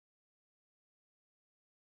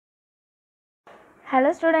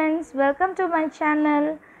Hello students, welcome to my channel.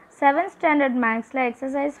 7th standard maths la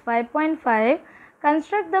exercise 5.5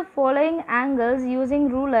 construct the following angles using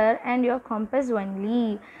ruler and your compass only.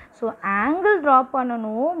 So angle draw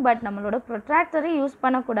பண்ணனும் but நம்மளோட protractor use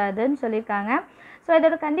பண்ணக்கூடாதுன்னு சொல்லிருக்காங்க. So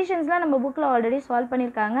இதோட கண்டிஷன்ஸ்லாம் நம்ம புக்கில் already solve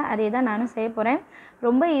பண்ணியிருக்காங்க. அதே தான் நானும் செய்ய போகிறேன்.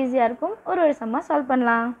 ரொம்ப ஈஸியாக இருக்கும். ஒரு சம்மா சால்வ்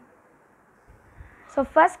பண்ணலாம். ஸோ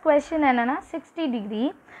ஃபர்ஸ்ட் கொஸ்டின் என்னென்னா 60 டிகிரி.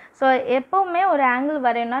 ஸோ எப்போவுமே ஒரு ஆங்கிள்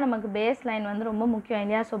வரையணும்னா நமக்கு பேஸ் லைன் வந்து ரொம்ப முக்கியம்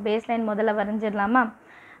இல்லையா? ஸோ பேஸ் லைன் முதல்ல வரைஞ்சிடலாமா?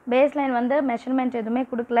 பேஸ் லைன் வந்து மெஷர்மெண்ட் எதுவுமே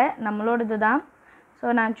கொடுக்கல, நம்மளோடது தான்.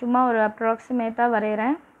 ஸோ நான் சும்மா ஒரு அப்ராக்சிமேட்டாக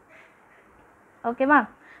வரைகிறேன். ஓகேவா?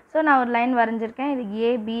 ஸோ நான் ஒரு லைன் வரைஞ்சிருக்கேன். இது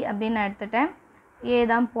ஏபி அப்படின்னு நான் எடுத்துட்டேன். ஏ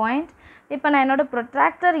தான் பாயிண்ட். இப்போ நான் என்னோடய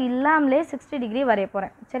ப்ரொட்ராக்டர் இல்லாமலே 60 டிகிரி வரைய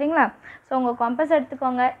போகிறேன். சரிங்களா? ஸோ உங்கள் காம்பஸ்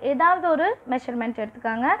எடுத்துக்கோங்க, ஏதாவது ஒரு மெஷர்மெண்ட்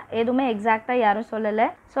எடுத்துக்காங்க, எதுவுமே எக்ஸாக்டாக யாரும் சொல்லலை.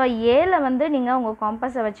 ஸோ ஏல வந்து நீங்கள் உங்கள்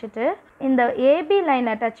காம்பஸை வச்சுட்டு இந்த ஏபி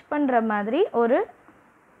லைனை டச் பண்ணுற மாதிரி ஒரு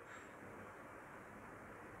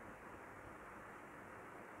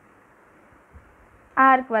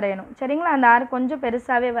ஆர்க் வரையணும். சரிங்களா? அந்த ஆர்க் கொஞ்சம்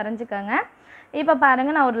பெருசாகவே வரைஞ்சிக்கோங்க. இப்போ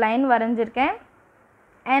பாருங்கள், நான் ஒரு லைன் வரைஞ்சிருக்கேன்.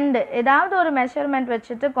 அண்டு ஏதாவது ஒரு மெஷர்மெண்ட்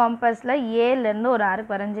வச்சுட்டு காம்பஸில் ஏலேருந்து ஒரு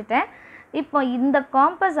ஆர்க் வரைஞ்சிட்டேன். இப்போ இந்த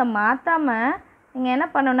காம்பஸை மாற்றாமல் நீங்கள் என்ன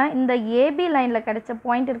பண்ணணுன்னா, இந்த ஏபி லைனில் கிடைச்ச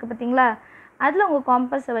பாயிண்ட் இருக்குது பார்த்தீங்களா, அதில் உங்கள்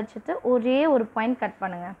காம்பஸை வச்சுட்டு ஒரே ஒரு பாயிண்ட் கட்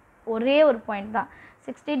பண்ணுங்கள். ஒரே ஒரு பாயிண்ட் தான்,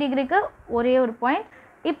 60 டிகிரிக்கு ஒரே ஒரு பாயிண்ட்.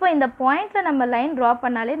 இப்போ இந்த பாயிண்டில் நம்ம லைன் ட்ரா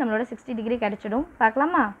பண்ணாலே நம்மளோட 60 டிகிரி கிடச்சிடும்.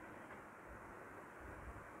 பார்க்கலாமா?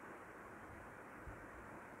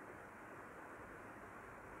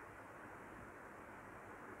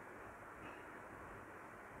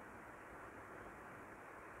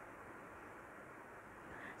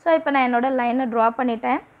 ஸோ இப்போ நான் என்னோடய லைனை ட்ரா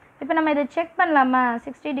பண்ணிட்டேன். இப்போ நம்ம இதை செக் பண்ணலாமா,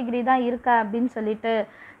 60 டிகிரி தான் இருக்கா அப்படின்னு சொல்லிட்டு.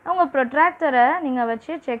 உங்கள் ப்ரொட்ராக்டரை நீங்கள்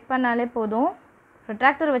வச்சு செக் பண்ணாலே போதும்.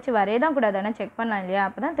 ப்ரொட்ராக்டரை வச்சு வரைய தான் கூடாது, ஆனால் செக் பண்ணலாம் இல்லையா?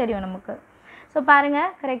 அப்போ தான் தெரியும் நமக்கு. ஸோ பாருங்கள்,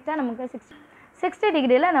 கரெக்டாக நமக்கு 60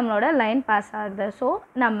 டிகிரியில் நம்மளோட லைன் பாஸ் ஆகுது. ஸோ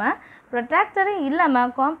நம்ம ப்ரொட்ராக்டரே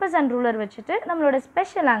இல்லாமல் காம்பஸ் அண்ட் ரூலர் வச்சுட்டு நம்மளோட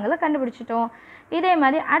ஸ்பெஷல் ஆங்கிளை கண்டுபிடிச்சிட்டோம். இதே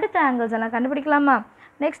மாதிரி அடுத்த ஆங்கிள்ஸ் எல்லாம் கண்டுபிடிக்கலாமா?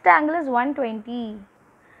 Next angle is 120.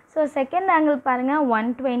 So second angle பாருங்கள்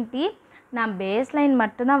 120. நான் பேஸ் லைன்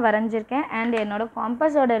மட்டும்தான் வரைஞ்சிருக்கேன். அண்ட் என்னோடய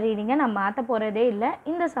காம்பஸோட ரீடிங்கை நான் மாற்ற போகிறதே இல்லை.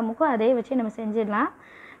 இந்த சம்முக்கும் அதே வச்சு நம்ம செஞ்சிடலாம்.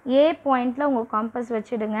 ஏ பாயிண்டில் உங்கள் காம்பஸ்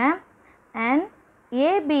வச்சுடுங்க. அண்ட்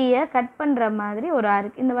ஏபியை கட் பண்ணுற மாதிரி ஒரு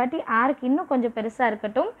ஆர்க். இந்த வாட்டி ஆர்க் இன்னும் கொஞ்சம் பெருசாக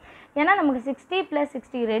இருக்கட்டும், ஏன்னா நமக்கு 60 +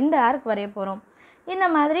 60 2 ஆர்க் வரைய போகிறோம். இந்த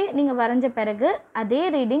மாதிரி நீங்கள் வரைஞ்ச பிறகு அதே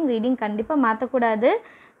ரீடிங் கண்டிப்பாக மாற்றக்கூடாது.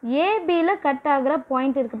 ஏபியில் கட் ஆகிற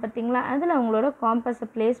பாயிண்ட் இருக்குது பார்த்தீங்களா, அதில் உங்களோட காம்பஸை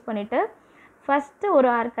ப்ளேஸ் பண்ணிவிட்டு ஃபஸ்ட்டு ஒரு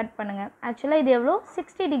ஆர்க் கட் பண்ணுங்கள். ஆக்சுவலாக இது எவ்வளோ,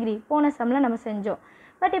 60 டிகிரி போன சம்மில் நம்ம செஞ்சோம்.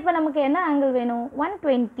 பட் இப்போ நமக்கு என்ன ஆங்கிள் வேணும்,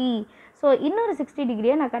 120. ஸோ இன்னொரு 60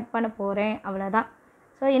 டிகிரியை நான் கட் பண்ண போகிறேன், அவ்வளோதான்.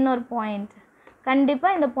 ஸோ இன்னொரு பாயிண்ட்,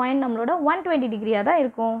 கண்டிப்பாக இந்த பாயிண்ட் நம்மளோட 120 டிகிரியாக தான்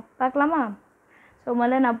இருக்கும். பார்க்கலாமா? ஸோ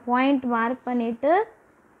முதல்ல நான் பாயிண்ட் மார்க் பண்ணிவிட்டு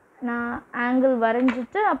நான் ஆங்கிள்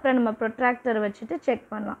வரைஞ்சிட்டு அப்புறம் நம்ம ப்ரொட்ராக்டர் வச்சுட்டு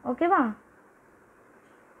செக் பண்ணலாம். ஓகேவா?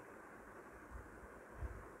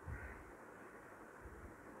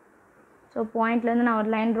 ஸோ பாயிண்ட்லேருந்து நான் ஒரு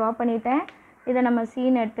லைன் ட்ரா பண்ணிட்டேன். இதை நம்ம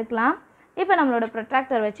சீன் எடுத்துக்கலாம். இப்போ நம்மளோட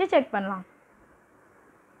ப்ரொட்ராக்டர் வச்சு செக் பண்ணலாம்.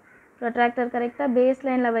 ப்ரொட்ராக்டர் கரெக்டாக பேஸ்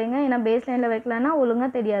லைனில் வைங்க, ஏன்னா பேஸ் லைனில் வைக்கலன்னா ஒழுங்காக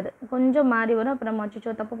தெரியாது, கொஞ்சம் மாறி வரும். அப்புறம் நம்ம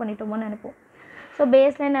வச்சுச்சோ தப்பு பண்ணிட்டோமோன்னு நினைப்போம். ஸோ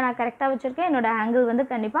பேஸ் லைனில் நான் கரெக்டாக வச்சுருக்கேன். என்னோடய ஆங்கிள் வந்து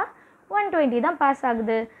கண்டிப்பாக 120 தான் பாஸ்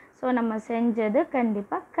ஆகுது. ஸோ நம்ம செஞ்சது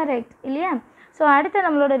கண்டிப்பாக கரெக்ட் இல்லையா? ஸோ அடுத்து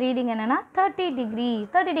நம்மளோட ரீடிங் என்னென்னா 30 டிகிரி.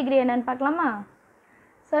 30 டிகிரி என்னென்னு பார்க்கலாமா?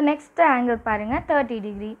 ஸோ நெக்ஸ்ட்டு ஆங்கிள் பாருங்கள் 30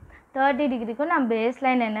 டிகிரி. 30 டிகிரிக்கும் நான் பேஸ்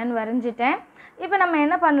லைன் என்னென்னு வரைஞ்சிட்டேன். இப்போ நம்ம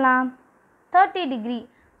என்ன பண்ணலாம், 30 டிகிரி.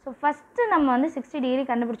 ஸோ ஃபஸ்ட்டு நம்ம வந்து 60 டிகிரி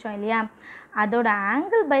கண்டுபிடிச்சோம் இல்லையா, அதோட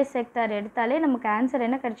ஆங்கிள் பைசெக்டர் எடுத்தாலே நமக்கு ஆன்சர்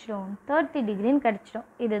என்ன கிடச்சிடும், 30 டிகிரின்னு கிடச்சிடும்.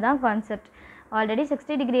 இதுதான் கான்செப்ட். ஆல்ரெடி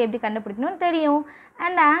 60 டிகிரி எப்படி கண்டுபிடிக்கணும்னு தெரியும்,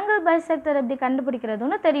 அண்ட் ஆங்கிள் பைசெக்டர் எப்படி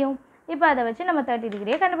கண்டுபிடிக்கிறதுன்னு தெரியும். இப்போ அதை வச்சு நம்ம 30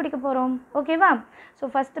 டிகிரியை கண்டுபிடிக்க போகிறோம். ஓகேவா?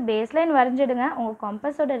 So first base line வரைஞ்சிடுங்க. உங்கள்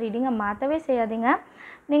காம்பஸோட ரீடிங்கை மாற்றவே செய்யாதீங்க.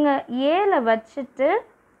 நீங்கள் ஏல வச்சுட்டு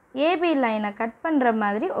ஏபி லைனை கட் பண்ணுற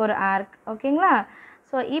மாதிரி ஒரு ஆர்க். ஓகேங்களா?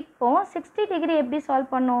 ஸோ இப்போது 60 டிகிரி எப்படி சால்வ்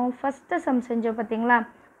பண்ணோம், ஃபஸ்ட்டு சம் செஞ்சோம் பார்த்தீங்களா,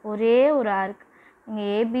 ஒரே ஒரு ஆர்க். நீங்கள்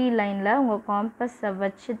ஏபி லைனில் உங்கள் காம்பஸை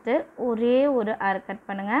வச்சுட்டு ஒரே ஒரு ஆர்க் கட்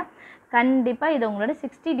பண்ணுங்கள். கண்டிப்பாக இது உங்களோட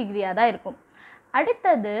 60 டிகிரியாக தான் இருக்கும்.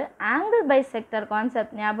 அடுத்தது ஆங்கிள் பைசெக்டர்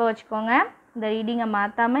கான்செப்ட் ஞாபகம் வச்சுக்கோங்க. இந்த ரீடிங்கை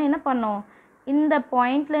மாற்றாமல் என்ன பண்ணோம், இந்த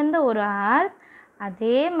பாயிண்ட்லேருந்து ஒரு ஆர்க்,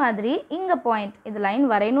 அதே மாதிரி இங்கே பாயிண்ட். இது லைன்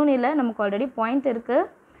வரையணும்னு இல்லை, நமக்கு ஆல்ரெடி பாயிண்ட் இருக்குது.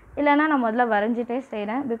 இல்லைனா நான் முதல்ல வரைஞ்சிட்டே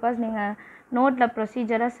செய்கிறேன், பிகாஸ் நீங்கள் நோட்டில்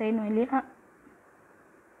ப்ரொசீஜராக செய்யணும் இல்லையா?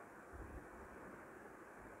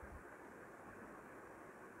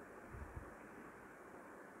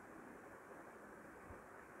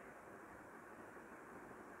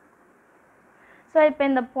 ஸோ இப்போ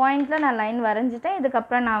இந்த பாயிண்டில் நான் லைன் வரைஞ்சிட்டேன்.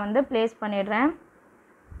 இதுக்கப்புறம் நான் வந்து ப்ளேஸ் பண்ணிடுறேன்.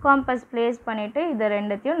 காம்பஸ் ப்ளேஸ் பண்ணிவிட்டு இது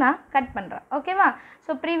ரெண்டுத்தையும் நான் கட் பண்ணுறேன். ஓகேவா?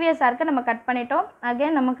 ஸோ ப்ரீவியஸ் ஆர்க்கை நம்ம கட் பண்ணிட்டோம்.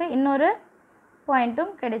 அகெயின் நமக்கு இன்னொரு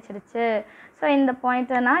பாயிண்ட்டும் கிடைச்சிருச்சு. ஸோ இந்த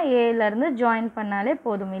பாயிண்ட்டை நான் ஏலேருந்து ஜாயின் பண்ணாலே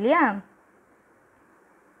போதும் இல்லையா?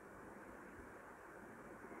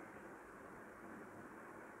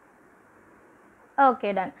 Okay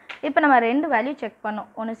done. இப்போ நம்ம ரெண்டு வேல்யூ செக் பண்ணோம்.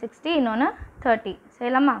 ஒன்று 60, இன்னொன்று 30.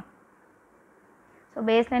 செய்யலாமா? ஸோ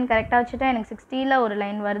பேஸ் லைன் கரெக்டாக வச்சுட்டா எனக்கு 60ல் ஒரு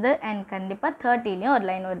லைன் வருது அண்ட் கண்டிப்பாக 30லேயும் ஒரு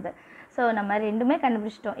லைன் வருது. ஸோ நம்ம ரெண்டுமே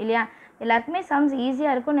கண்டுபிடிச்சிட்டோம் இல்லையா? எல்லாருக்குமே சம்ஸ்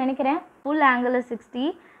ஈஸியாக இருக்கும்னு நினைக்கிறேன். ஃபுல் ஆங்கிள் 60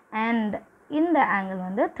 அண்ட் இந்த ஆங்கிள்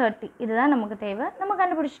வந்து 30. இதுதான் நமக்கு தேவை. நம்ம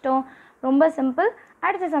கண்டுபிடிச்சிட்டோம். ரொம்ப சிம்பிள்.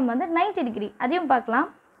 அடுத்த சம் வந்து 90 டிகிரி. அதையும் பார்க்கலாம்.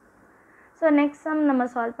 ஸோ நெக்ஸ்ட் சம் நம்ம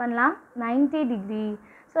சால்வ் பண்ணலாம். 90 டிகிரி.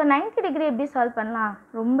 ஸோ 90 டிகிரி எப்படி சால்வ் பண்ணலாம்?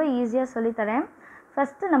 ரொம்ப ஈஸியாக சொல்லித்தரேன்.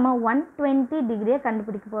 ஃபஸ்ட்டு நம்ம 120 டிகிரியை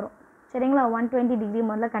கண்டுபிடிக்க போகிறோம். சரிங்களா? 120 டிகிரி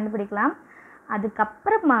முதல்ல கண்டுபிடிக்கலாம்.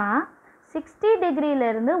 அதுக்கப்புறமா 60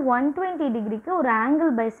 டிகிரியிலேருந்து 120 டிகிரிக்கு ஒரு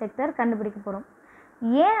ஆங்கிள் பைசெக்டர் கண்டுபிடிக்க போகிறோம்.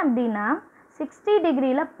 ஏன் அப்படின்னா 60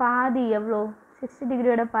 டிகிரியில் பாதி எவ்வளோ? 60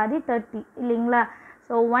 டிகிரியோட பாதி 30 இல்லைங்களா?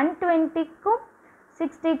 ஸோ 120க்கும்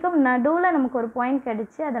 60க்கும் நடுவில் நமக்கு ஒரு பாயிண்ட்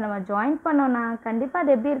கிடச்சி அதை நம்ம ஜாயின் பண்ணோன்னா கண்டிப்பாக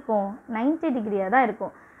அது எப்படி இருக்கும்? 90 டிகிரியாக தான்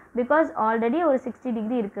இருக்கும். பிகாஸ் ஆல்ரெடி ஒரு 60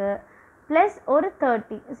 டிகிரி இருக்குது ப்ளஸ் ஒரு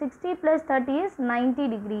 30. 60 + 30 இஸ் 90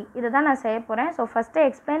 டிகிரி. இதை தான் நான் செய்ய போகிறேன். ஸோ ஃபஸ்ட்டு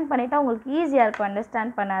எக்ஸ்பிளைன் பண்ணிவிட்டா உங்களுக்கு ஈஸியாக இருக்கும்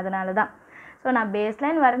அண்டர்ஸ்டாண்ட் பண்ணாதனால தான். ஸோ நான் பேஸ்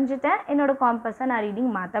லைன் வரைஞ்சிட்டேன். என்னோடய காம்பஸை நான்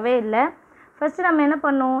ரீடிங் மாற்றவே இல்லை. ஃபஸ்ட்டு நம்ம என்ன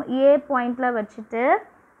பண்ணோம்? ஏ பாயிண்டில் வச்சுட்டு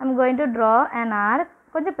I'm going to draw an arc.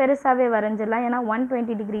 கொஞ்சம் பெருசாகவே வரைஞ்சிடலாம், ஏன்னா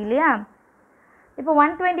 120 டிகிரி இல்லையா? இப்போ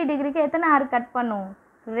 120 டிகிரிக்கு எத்தனை ஆர்க் கட் பண்ணும்?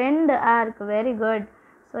 2 arc. Very good.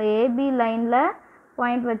 So AB லைனில்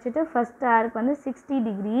பாயிண்ட் வச்சுட்டு ஃபஸ்ட் ஆர்க் வந்து 60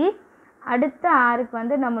 டிகிரி, அடுத்த ஆர்க்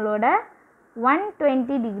வந்து நம்மளோட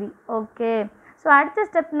 120 டிகிரி. ஓகே. ஸோ அடுத்த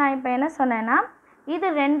ஸ்டெப் நான் இப்போ என்ன சொன்னேன்னா இது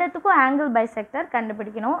ரெண்டுத்துக்கும் ஆங்கிள் பைசெக்டர்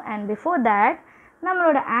கண்டுபிடிக்கணும். அண்ட் பிஃபோர் தேட்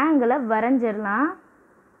நம்மளோட ஆங்கிளை வரைஞ்சிடலாம்.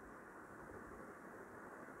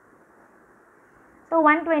 ஸோ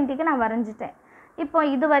 120க்கு நான் வரைஞ்சிட்டேன். இப்போ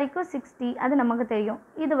இது வரைக்கும் 60 அது நமக்கு தெரியும்.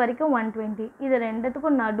 இது வரைக்கும் 120. இது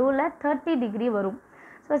ரெண்டுத்துக்கும் நடுவில் 30 டிகிரி வரும்.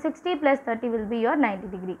 So 60 + 30 will be your 90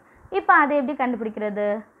 degree. இப்போ அதை எப்படி கண்டுபிடிக்கிறது?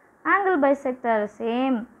 Angle bisector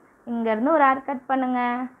same. இங்கேருந்து ஒரு ஆர்க் கட்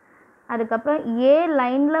பண்ணுங்கள். அதுக்கப்புறம் ஏ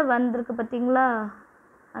லைனில் வந்திருக்கு பார்த்தீங்களா?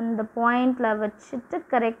 அந்த பாயிண்டில் வச்சுட்டு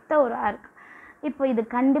கரெக்டாக ஒரு ஆர்க். இப்போ இது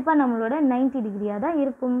கண்டிப்பாக நம்மளோட 90 டிகிரியாக தான்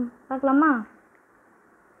இருக்கும். பார்க்கலாமா?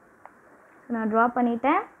 நான் ட்ரா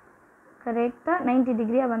பண்ணிட்டேன். கரெக்டாக 90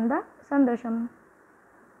 டிகிரியாக வந்தால் சந்தோஷம்.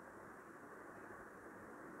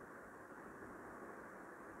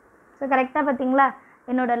 ஸோ கரெக்டாக பார்த்தீங்களா?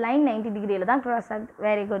 என்னோடய லைன் 90 டிகிரியில் தான் க்ராஸ் ஆகுது.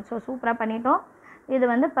 Very good. ஸோ சூப்பராக பண்ணிட்டோம். இது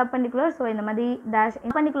வந்து பர்பெண்டிகுலர். ஸோ இந்த மாதிரி டேஷ்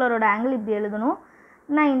பர்பெண்டிகுலரோட ஆங்கிள் இப்படி எழுதணும்,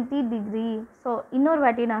 90 டிகிரி. ஸோ இன்னொரு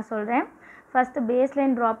வாட்டி நான் சொல்கிறேன். ஃபஸ்ட்டு பேஸ்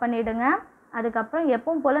லைன் ட்ரா பண்ணிவிடுங்க. அதுக்கப்புறம்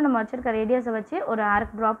எப்பவும் போல் நம்ம வச்சுருக்க ரேடியஸை வச்சு ஒரு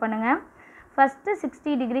ஆர்க் ட்ரா பண்ணுங்கள். ஃபஸ்ட்டு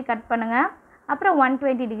 60 டிகிரி கட் பண்ணுங்கள். அப்புறம்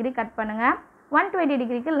 120 டிகிரி கட் பண்ணுங்கள். 120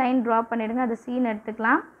 டிகிரிக்கு லைன் ட்ரா பண்ணிவிடுங்க. அது சீன்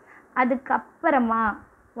எடுத்துக்கலாம். அதுக்கப்புறமா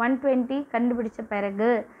 120 கண்டுபிடிச்ச பிறகு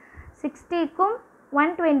 60க்கும்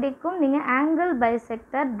 120க்கும் நீங்கள் ஆங்கிள்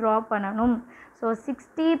பைசெக்டர் ட்ரா பண்ணணும். So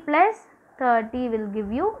 60 + 30 will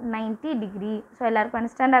give you 90 degree. So எல்லாருக்கும்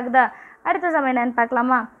அண்டர்ஸ்டாண்ட் ஆகுதா? அடுத்த சம் என்னன்னு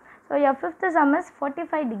பார்க்கலாமா? So your fifth sum is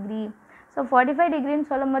 45 degree. So 45 டிகிரின்னு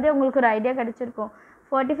சொல்லும் போதே உங்களுக்கு ஒரு ஐடியா கிடச்சிருக்கும்.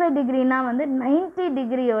 45 டிகிரினா வந்து 90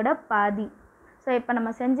 டிகிரியோட பாதி. ஸோ இப்போ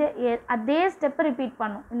நம்ம செஞ்ச அதே ஸ்டெப்பை ரிப்பீட்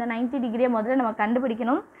பண்ணணும். இந்த 90 டிகிரியை முதல்ல நம்ம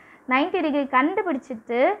கண்டுபிடிக்கணும். 90 டிகிரி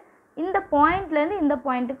கண்டுபிடிச்சிட்டு இந்த பாயிண்ட்லேருந்து இந்த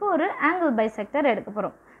பாயிண்ட்டுக்கு ஒரு ஆங்கிள் பைசெக்டர் எடுக்க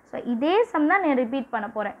போகிறோம். ஸோ இதே சம் தான் நான் ரிப்பீட் பண்ண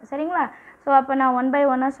போகிறேன். சரிங்களா? ஸோ அப்போ நான் 1 by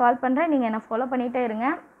 1 சால்வ் பண்ணுறேன். நீங்கள் என்னை ஃபாலோ பண்ணிகிட்டே இருங்க.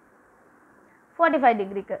 45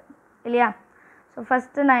 டிகிரிக்கு இல்லையா? ஸோ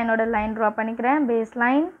ஃபஸ்ட்டு நான் என்னோடய லைன் ட்ரா பண்ணிக்கிறேன். பேஸ்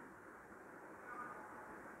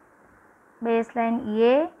லைன்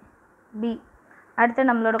ஏ பி. அடுத்து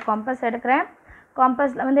நம்மளோட காம்பஸ் எடுக்கிறேன்.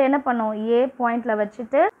 காம்பஸில் வந்து என்ன பண்ணுவோம்? ஏ பாயிண்டில்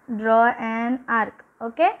வச்சுட்டு ட்ரா அண்ட் ஆர்க்.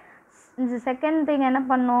 ஓகே. இந்த செகண்ட் திங் என்ன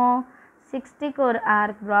பண்ணோம்? 60க்கு ஒரு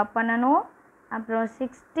ஆர்க் ட்ரா பண்ணணும். அப்புறம்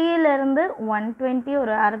 60லேருந்து 120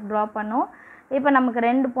 ஒரு ஆர்க் ட்ரா பண்ணோம். இப்போ நமக்கு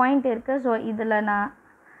 2 பாயிண்ட் இருக்குது. ஸோ இதில் நான்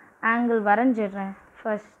ஆங்கிள் வரைஞ்சிடுறேன்.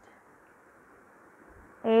 ஃபர்ஸ்ட்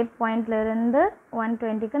ஏ பாயிண்ட்லேருந்து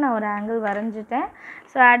 120க்கு நான் ஒரு ஆங்கிள் வரைஞ்சிட்டேன்.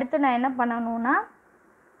 ஸோ அடுத்து நான் என்ன பண்ணணுன்னா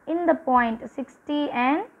இந்த பாயிண்ட் 60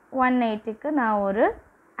 and 180க்கு நான் ஒரு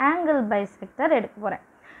ஆங்கிள் பைசெக்டர் எடுக்க போகிறேன்.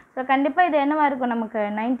 ஸோ கண்டிப்பாக இது என்னவாக இருக்கும்? நமக்கு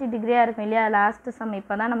 90 டிகிரியாக இருக்கும் இல்லையா? லாஸ்ட்டு சம்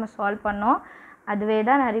இப்போ தான் நம்ம சால்வ் பண்ணோம். அதுவே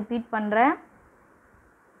தான் நான் ரிப்பீட் பண்ணுறேன்.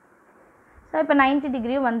 ஸோ இப்போ 90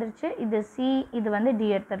 டிகிரியும் வந்துருச்சு. இது சி, இது வந்து டி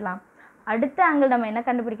எடுத்துடலாம். அடுத்த ஆங்கிள் நம்ம என்ன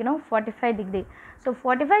கண்டுபிடிக்கணும் 45 டிகிரி. ஸோ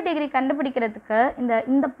 45 டிகிரி கண்டுபிடிக்கிறதுக்கு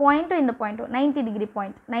இந்த பாயிண்ட்டும் இந்த பாயிண்ட்டும் 90 டிகிரி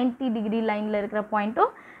பாயிண்ட் 90 டிகிரி லைனில் இருக்கிற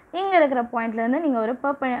பாயிண்ட்டும் இங்கே இருக்கிற பாயிண்ட்லேருந்து நீங்கள் ஒரு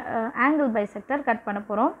ஆங்கிள் பைசெக்டர் கட் பண்ண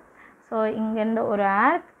போகிறோம். ஸோ இங்கேருந்து ஒரு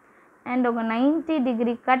ஆர்க் அண்ட் உங்கள் 90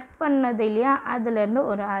 டிகிரி கட் பண்ணது இல்லையா அதுலேருந்து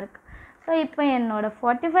ஒரு ஆர்க். ஸோ இப்போ என்னோடய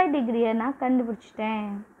 45 டிகிரியை நான் கண்டுபிடிச்சிட்டேன்.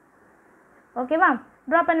 ஓகேவா?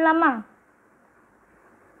 ட்ரா பண்ணலாமா?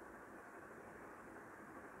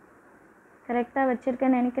 கரெக்டாக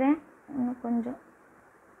வச்சுருக்கேன்னு நினைக்கிறேன். இன்னும் கொஞ்சம்.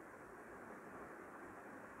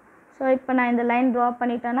 ஸோ இப்போ நான் இந்த லைன் ட்ரா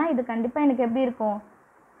பண்ணிட்டேன்னா இது கண்டிப்பாக எனக்கு எப்படி இருக்கும்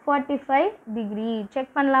 45 டிகிரி.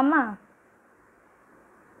 செக் பண்ணலாமா?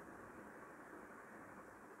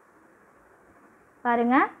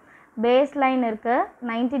 பாருங்கள், பேஸ் லைன் இருக்குது,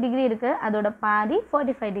 90 டிகிரி இருக்குது, அதோட பாதி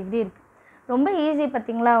 45 டிகிரி இருக்குது. ரொம்ப ஈஸி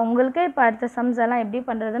பார்த்தீங்களா? உங்களுக்கே இப்போ அடுத்த சம்ஸ் எல்லாம் எப்படி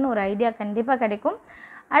பண்ணுறதுன்னு ஒரு ஐடியா கண்டிப்பாக கிடைக்கும்.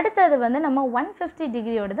 அடுத்தது வந்து நம்ம 150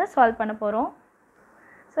 டிகிரியோட சால்வ் பண்ண போகிறோம்.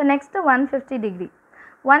 So next 150 degree.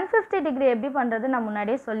 150 டிகிரி எப்படி பண்ணுறது நான்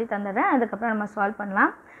முன்னாடியே சொல்லி தந்துடுறேன், அதுக்கப்புறம் நம்ம சால்வ்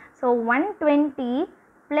பண்ணலாம். So 120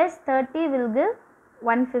 + 30 will give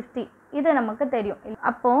 150. இது நமக்கு தெரியும்.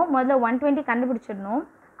 அப்போது முதல்ல 120 கண்டுபிடிச்சிடணும்.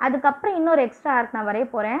 அதுக்கப்புறம் இன்னொரு எக்ஸ்ட்ரா ஆர்க் நான் வரைய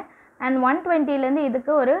போகிறேன். அண்ட் 120லேருந்து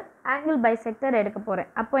இதுக்கு ஒரு ஆங்கிள் பைசெக்டர் எடுக்க போகிறேன்.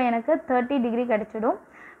 அப்போ எனக்கு 30 டிகிரி கிடச்சிடும்.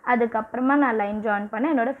 அதுக்கப்புறமா நான் லைன் ஜாயின் பண்ண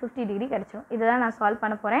என்னோட 50 டிகிரி கிடச்சிடும். இதுதான் நான் சால்வ்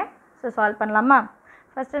பண்ண போகிறேன். ஸோ சால்வ் பண்ணலாமா?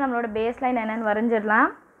 ஃபஸ்ட்டு நம்மளோட பேஸ் லைன் என்னென்னு வரைஞ்சிடலாம்.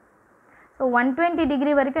 ஸோ 120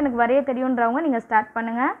 டிகிரி வரைக்கும் எனக்கு வரைய தெரியுன்றவங்க நீங்கள் ஸ்டார்ட்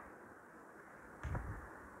பண்ணுங்கள்.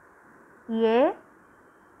 ஏ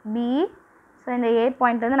பி. ஸோ இந்த ஏ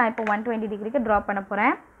பாயிண்ட் வந்து நான் இப்போ 120 டிகிரிக்கு ட்ரா பண்ண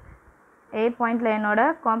போகிறேன். ஏ பாயிண்டில் என்னோட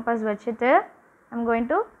காம்பஸ் வச்சுட்டு I'm going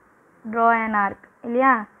to draw an arc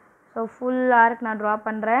இல்லையா? ஸோ ஃபுல் ஆர்க் நான் ட்ரா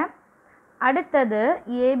பண்ணுறேன். அடுத்தது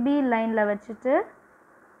ஏபி லைனில் வச்சுட்டு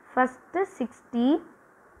ஃபஸ்ட்டு 60,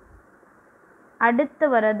 அடுத்து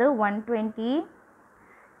வர்றது 120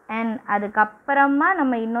 அண்ட் அதுக்கப்புறமா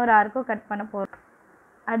நம்ம இன்னொரு ஆர்க்கும் கட் பண்ண போகிறோம்.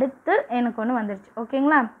 அடுத்து எனக்கு ஒன்று வந்துடுச்சு.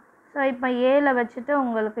 ஓகேங்களா? ஸோ இப்போ ஏல வச்சுட்டு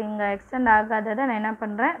உங்களுக்கு இங்கே எக்ஸ்டெண்ட் ஆகாததை நான் என்ன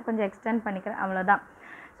பண்ணுறேன், கொஞ்சம் எக்ஸ்டெண்ட் பண்ணிக்கிறேன், அவ்வளோதான்.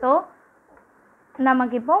 ஸோ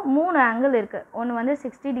நமக்கு இப்போது 3 ஆங்கிள் இருக்குது. ஒன்று வந்து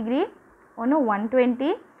 60 டிகிரி, ஒன்று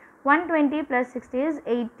 120. 120 + 60 is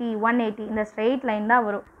 80. 180. இந்த ஸ்ட்ரெயிட் லைன் தான்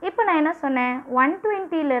வரும். இப்போ நான் என்ன சொன்னேன்,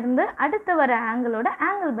 120லேருந்து அடுத்து வர ஆங்கிளோட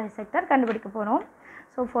ஆங்கிள் பைசெக்டர் கண்டுபிடிக்க போகிறோம்.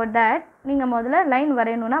 ஸோ ஃபார் தேட் நீங்கள் முதல்ல லைன்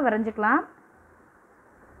வரையணுன்னா வரைஞ்சிக்கலாம்.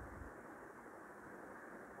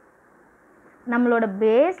 நம்மளோட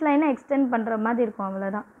பேஸ் லைனை எக்ஸ்டெண்ட் பண்ணுற மாதிரி இருக்கும்,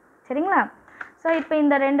 அவ்வளோதான். சரிங்களா? ஸோ இப்போ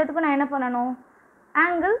இந்த ரெண்டுத்துக்கும் நான் என்ன பண்ணணும்,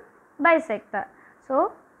 ஆங்கிள் பைசெக்டர். ஸோ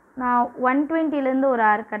நான் 120லேருந்து ஒரு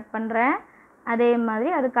ஆர்க் கட் பண்ணுறேன். அதே மாதிரி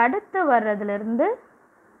அதுக்கு அடுத்து வர்றதுலேருந்து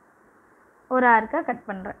ஒரு ஆர்க்கை கட்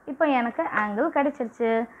பண்ணுறேன். இப்போ எனக்கு ஆங்கிள்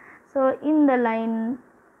கிடச்சிருச்சு. ஸோ இந்த லைன்,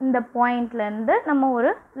 இந்த பாயிண்ட்லேருந்து நம்ம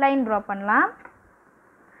ஒரு லைன் ட்ரா பண்ணலாம்.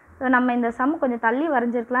 ஸோ நம்ம இந்த சம் கொஞ்சம் தள்ளி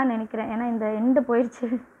வரைஞ்சிருக்கலாம்னு நினைக்கிறேன், ஏன்னா இந்த எண்டு போயிடுச்சு.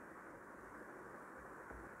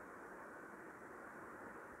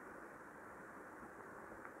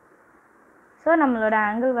 ஸோ நம்மளோட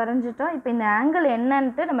ஆங்கிள் வரைஞ்சிட்டோம். இப்போ இந்த ஆங்கிள்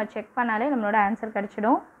என்னன்ட்டு நம்ம செக் பண்ணாலே நம்மளோட ஆன்சர்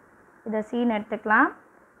கிடச்சிடும். இதை சீன் எடுத்துக்கலாம்.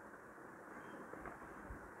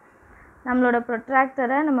 நம்மளோட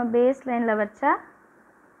ப்ரொட்ராக்டரை நம்ம பேஸ் லைனில் வச்சா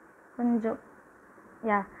கொஞ்சம்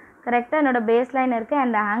கரெக்டாக என்னோடய பேஸ் லைன் இருக்குது.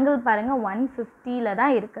 அண்ட் ஆங்கிள் பாருங்கள் 150ல்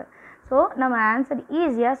தான் இருக்குது. ஸோ நம்ம ஆன்சர்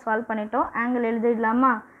ஈஸியாக சால்வ் பண்ணிட்டோம். ஆங்கிள்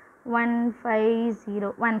எழுதிடலாமா?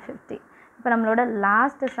 150 150. இப்போ நம்மளோட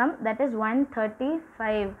லாஸ்ட் சம் தட் இஸ்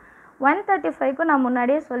 135. 135க்கும் நான்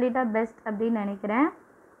முன்னாடியே சொல்லிட்டா பெஸ்ட் அப்படின்னு நினைக்கிறேன்.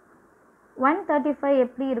 135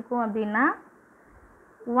 எப்படி இருக்கும் அப்படின்னா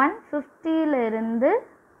 150லேருந்து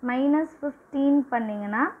 -15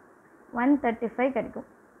 பண்ணிங்கன்னா 135 கிடைக்கும்.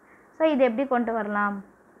 ஸோ இது எப்படி கொண்டு வரலாம்?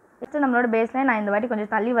 ஃபஸ்ட்டு நம்மளோட பேஸ்லைன் நான் இந்த வாட்டி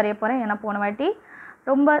கொஞ்சம் தள்ளி வரைய போகிறேன், ஏன்னா போன வாட்டி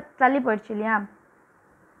ரொம்ப தள்ளி போயிடுச்சு இல்லையா?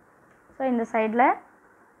 ஸோ இந்த சைடில்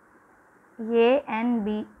ஏ அண்ட்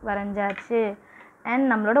பி வரைஞ்சாச்சு. அண்ட்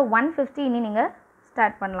நம்மளோட 150 இனி நீங்கள்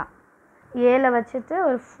ஸ்டார்ட் பண்ணலாம். ஏல வச்சுட்டு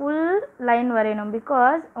ஒரு ஃபுல் லைன் வரையணும்.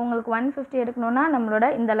 பிகாஸ் உங்களுக்கு 150 எடுக்கணுன்னா நம்மளோட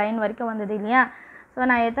இந்த லைன் வரைக்கும் வந்தது இல்லையா? ஸோ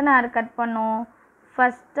நான் எத்தனை ஆர்க் கட் பண்ணோம்?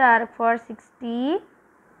 ஃபஸ்ட் ஆர்க் ஃபார் 60,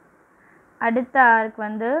 அடுத்த ஆர்க்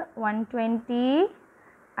வந்து 120,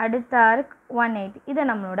 அடுத்த ஆர்க் 180. இது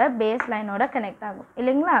நம்மளோட பேஸ் லைனோட கனெக்ட் ஆகும்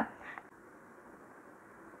இல்லைங்களா?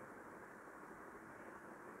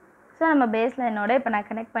 ஸோ நம்ம பேஸ் லைனோட இப்போ நான்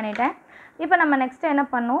கனெக்ட் பண்ணிட்டேன். இப்போ நம்ம நெக்ஸ்ட் என்ன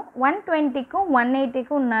பண்ணோம், 120க்கும்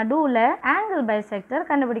 180க்கும் நடுவில் ஆங்கிள் பைசெக்டர்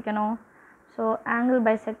கண்டுபிடிக்கணும். ஸோ ஆங்கிள்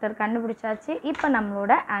பைசெக்டர் கண்டுபிடிச்சாச்சு. இப்போ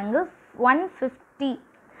நம்மளோட ஆங்கிள் 150.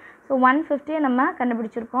 ஸோ 150 நம்ம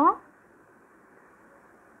கண்டுபிடிச்சிருக்கோம்.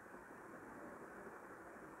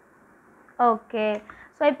 ஓகே.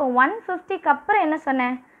 ஸோ இப்போ 150க்கு அப்புறம் என்ன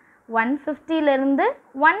சொன்னேன், 150லேருந்து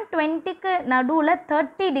 120க்கு நடுவில்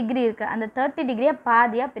 30 டிகிரி இருக்குது. அந்த 30 டிகிரியை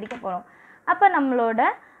பாதியாக பிரிக்க போகிறோம். அப்போ நம்மளோட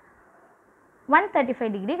 135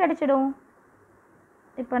 டிகிரி கிடச்சிடும்.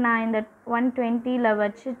 இப்போ நான் இந்த 120ல்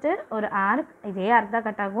வச்சுட்டு ஒரு ஆர்க், இதே ஆர்க் தான்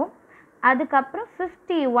கட் ஆகும். அதுக்கப்புறம்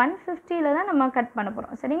 150ல் தான் நம்ம கட் பண்ண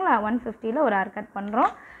போகிறோம். சரிங்களா? 150ல் ஒரு ஆர்க் கட்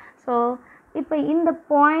பண்ணுறோம். ஸோ இப்போ இந்த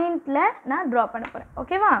பாயிண்டில் நான் ட்ரா பண்ண போகிறேன்.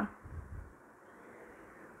 ஓகேவா?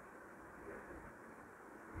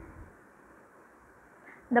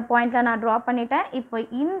 இந்த பாயிண்டில் நான் ட்ரா பண்ணிட்டேன். இப்போ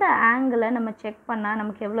இந்த ஆங்கிளை நம்ம செக் பண்ணால்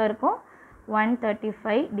நமக்கு எவ்வளோ இருக்கும்?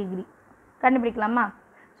 135 டிகிரி கண்டுபிடிக்கலாமா?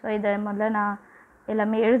 ஸோ இதை முதல்ல நான்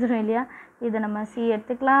எல்லாமே எழுதுறோம் இல்லையா? இதை நம்ம சி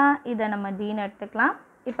எடுத்துக்கலாம், இதை நம்ம டின்னு எடுத்துக்கலாம்.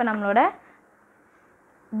 இப்போ நம்மளோட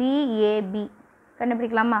டிஏபி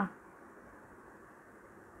கண்டுபிடிக்கலாமா?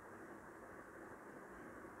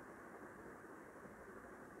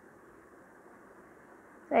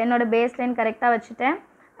 ஸோ என்னோட பேஸ் லைன் கரெக்டாக வச்சுட்டேன்.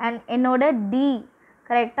 அண்ட் என்னோட டி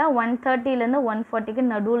கரெக்டாக 130லேருந்து 140க்கு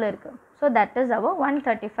நடுவில் இருக்குது. So that is our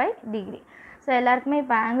 135 degree. So எல்லாருக்குமே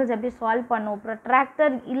இப்போ ஆங்கிள்ஸ் எப்படி சால்வ் பண்ணும்,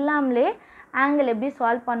 ப்ரொட்ராக்டர் இல்லாமலே ஆங்கிள் எப்படி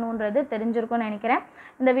சால்வ் பண்ணுன்றது தெரிஞ்சிருக்கும்னு நினைக்கிறேன்.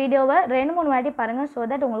 இந்த வீடியோவை 2-3 வாட்டி பாருங்கள். ஸோ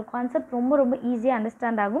தட் உங்களுக்கு கான்செப்ட் ரொம்ப ஈஸியாக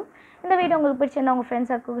அண்டர்ஸ்டாண்ட் ஆகும். இந்த வீடியோ உங்களுக்கு பிடிச்சிருந்தா உங்கள்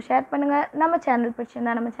ஃப்ரெண்ட்ஸ் சர்க்கிளுக்கு ஷேர் பண்ணுங்கள். நம்ம சேனல்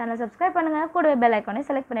பிடிச்சிருந்தா நம்ம சேனல் சப்ஸ்கிரைப் பண்ணுங்கள். கூடவே பெல் ஐக்கானே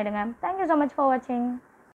செலக்ட் பண்ணிவிடுங்க. தேங்க்யூ ஸோ மச் ஃபார் வாட்சிங்.